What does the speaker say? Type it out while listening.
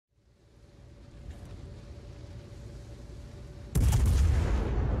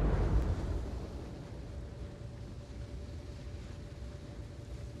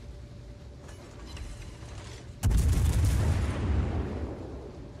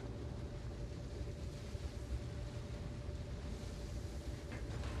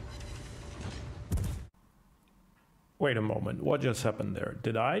Wait a moment, what just happened there?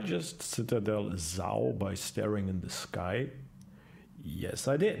 Did I just citadel Zhao by staring in the sky? Yes,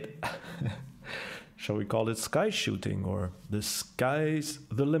 I did. Shall we call it sky shooting, or the sky's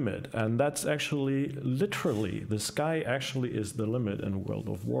the limit? And that's actually literally, the sky actually is the limit in World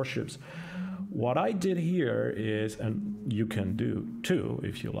of Warships. What I did here is, and you can do too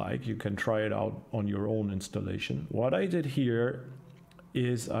if you like, you can try it out on your own installation. What I did here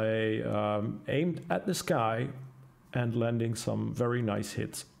is I aimed at the sky and landing some very nice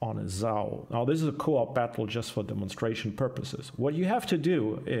hits on a Zhao. Now this is a co-op battle just for demonstration purposes. What you have to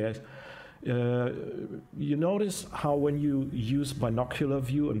do is, you notice how when you use binocular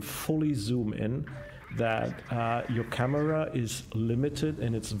view and fully zoom in, that your camera is limited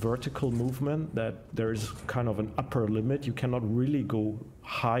in its vertical movement, that there is kind of an upper limit. You cannot really go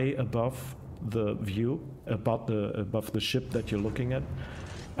high above the view, above the ship that you're looking at.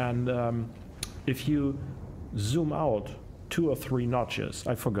 And if you zoom out 2 or 3 notches,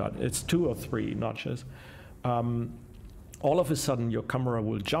 I forgot, it's 2 or 3 notches, all of a sudden your camera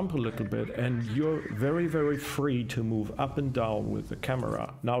will jump a little bit and you're very, very free to move up and down with the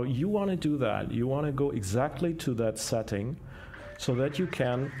camera. Now you want to do that, you want to go exactly to that setting so that you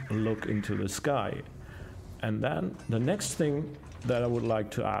can look into the sky. And then the next thing that I would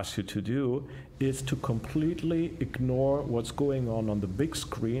like to ask you to do is to completely ignore what's going on the big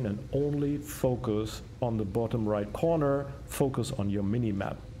screen and only focus on the bottom right corner, focus on your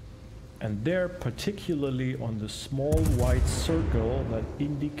mini-map. And there, particularly on the small white circle that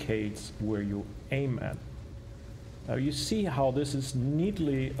indicates where you aim at. Now you see how this is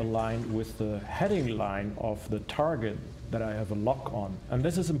neatly aligned with the heading line of the target that I have a lock on. And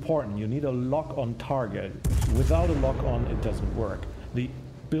this is important, you need a lock on target. Without a lock on, it doesn't work. The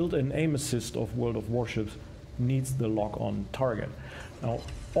built-in aim assist of World of Warships needs the lock on target. Now,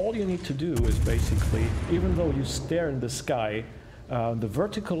 all you need to do is basically, even though you stare in the sky, the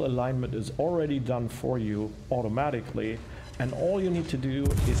vertical alignment is already done for you automatically, and all you need to do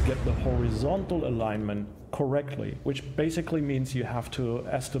is get the horizontal alignment correctly, which basically means you have to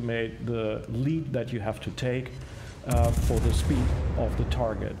estimate the lead that you have to take for the speed of the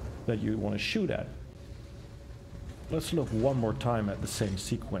target that you want to shoot at. Let's look one more time at the same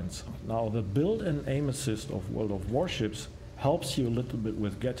sequence. Now the built-in aim assist of World of Warships helps you a little bit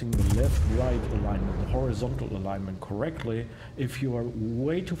with getting the left-right alignment, the horizontal alignment correctly. If you are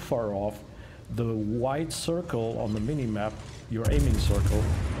way too far off, the white circle on the mini-map, your aiming circle,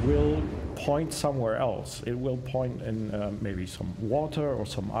 will point somewhere else. It will point in maybe some water or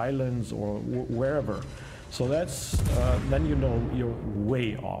some islands or wherever. So that's, then you know you're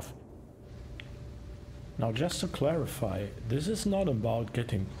way off. Now just to clarify, this is not about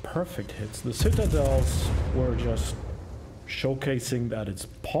getting perfect hits. The citadels were just showcasing that it's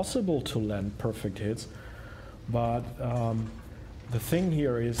possible to land perfect hits, but the thing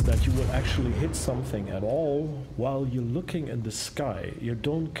here is that you will actually hit something at all while you're looking in the sky. You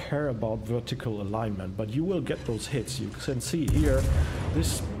don't care about vertical alignment, but you will get those hits. You can see here,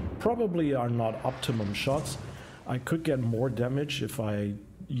 this probably are not optimum shots. I could get more damage if I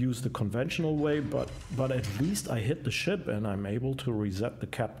use the conventional way, but at least I hit the ship and I'm able to reset the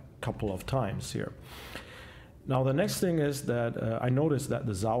cap couple of times here. Now the next thing is that I noticed that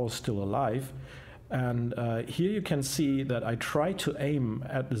the Zhao is still alive, and here you can see that I try to aim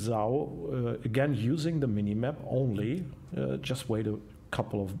at the Zhao again using the minimap only. Just wait a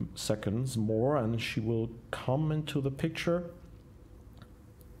couple of seconds more and she will come into the picture,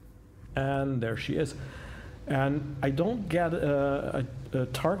 and there she is. And I don't get a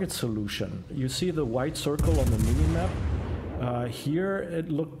target solution. You see the white circle on the minimap. Here it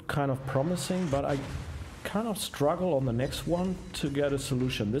looked kind of promising, but I kind of struggle on the next one to get a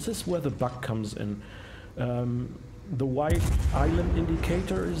solution. This is where the bug comes in. The white island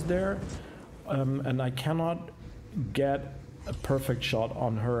indicator is there, and I cannot get a perfect shot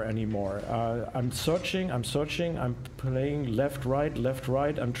on her anymore. I'm searching, I'm playing left, right.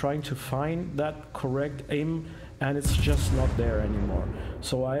 I'm trying to find that correct aim, and it's just not there anymore.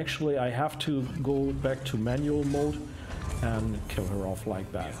 So I have to go back to manual mode and kill her off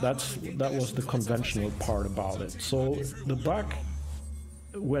like that. That was the conventional part about it. So the bug,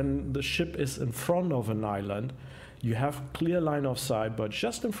 when the ship is in front of an island, you have clear line of sight, but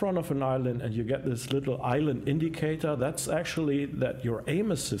just in front of an island and you get this little island indicator, that's actually that your aim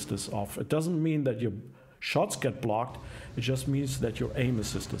assist is off. It doesn't mean that your shots get blocked, it just means that your aim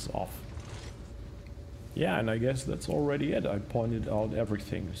assist is off. Yeah, and I guess that's already it. I pointed out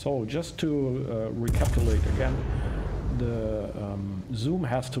everything. So just to recapitulate again, the zoom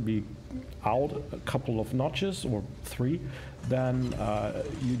has to be out a couple of notches or 3, then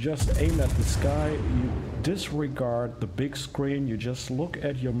you just aim at the sky, you disregard the big screen, you just look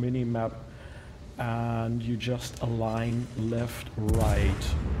at your mini-map and you just align left, right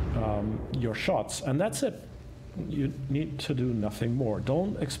your shots, and that's it. You need to do nothing more.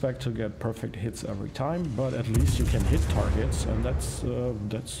 Don't expect to get perfect hits every time, but at least you can hit targets, and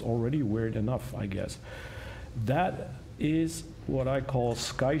that's already weird enough, I guess. That is what I call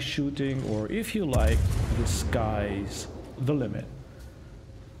sky shooting, or if you like, the sky's the limit.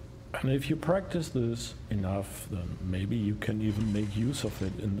 And if you practice this enough, then maybe you can even make use of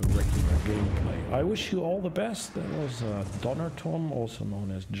it in the regular gameplay. I wish you all the best. That was Donner Tom, also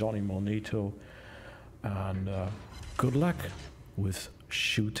known as Johnny Monito, and good luck with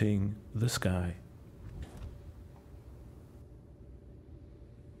shooting the sky.